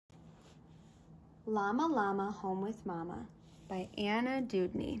Llama Llama Home with Mama by Anna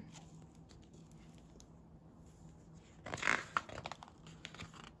Dewdney.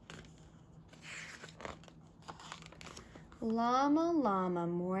 Llama Llama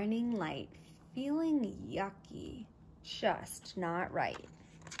morning light, feeling yucky, just not right.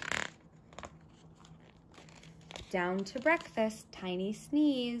 Down to breakfast, tiny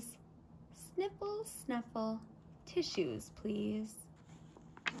sneeze, sniffle, snuffle, tissues please.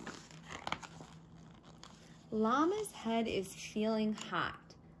 Llama's head is feeling hot.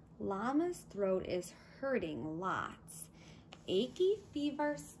 Llama's throat is hurting lots. Achy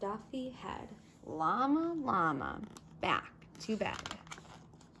fever, stuffy head. Llama, llama, back to bed.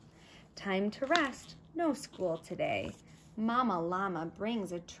 Time to rest, no school today. Mama llama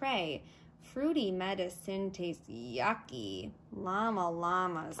brings a tray. Fruity medicine tastes yucky. Llama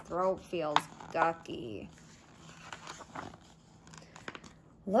llama's throat feels gucky.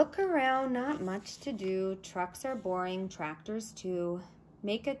 Look around, not much to do. Trucks are boring, tractors too.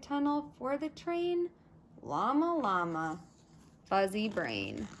 Make a tunnel for the train. Llama llama, fuzzy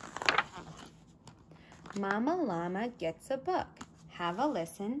brain. Mama llama gets a book. Have a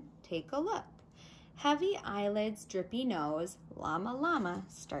listen, take a look. Heavy eyelids, drippy nose. Llama llama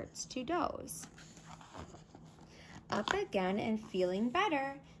starts to doze. Up again and feeling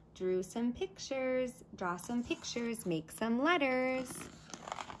better. Draw some pictures, make some letters.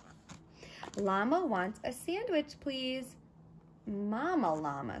 Llama wants a sandwich, please. Mama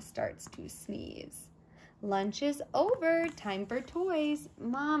llama starts to sneeze. Lunch is over, time for toys.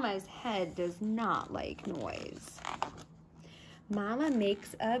 Mama's head does not like noise. Mama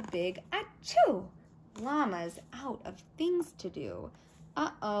makes a big achoo. Llama's out of things to do.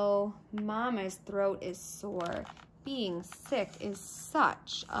 Uh-oh, Mama's throat is sore. Being sick is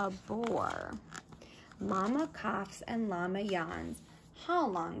such a bore. Llama coughs and llama yawns. How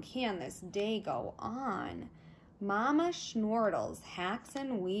long can this day go on? Mama schnortles, hacks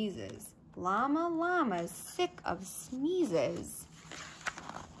and wheezes. Llama llama's sick of sneezes.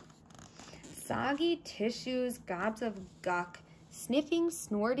 Soggy tissues, gobs of guck, sniffing,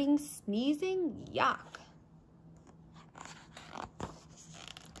 snorting, sneezing, yuck.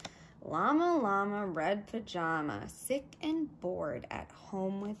 Llama llama, red pajama, sick and bored at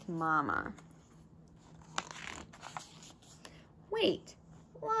home with mama. Wait,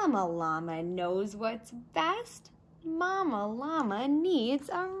 Llama llama knows what's best. Mama llama needs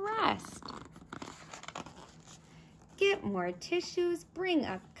a rest. Get more tissues, bring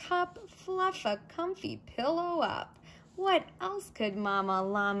a cup, fluff a comfy pillow up. What else could Mama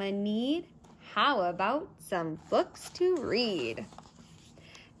llama need? How about some books to read?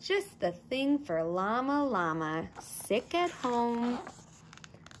 Just the thing for Llama llama, sick at home,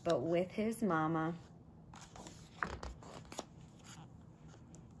 but with his mama.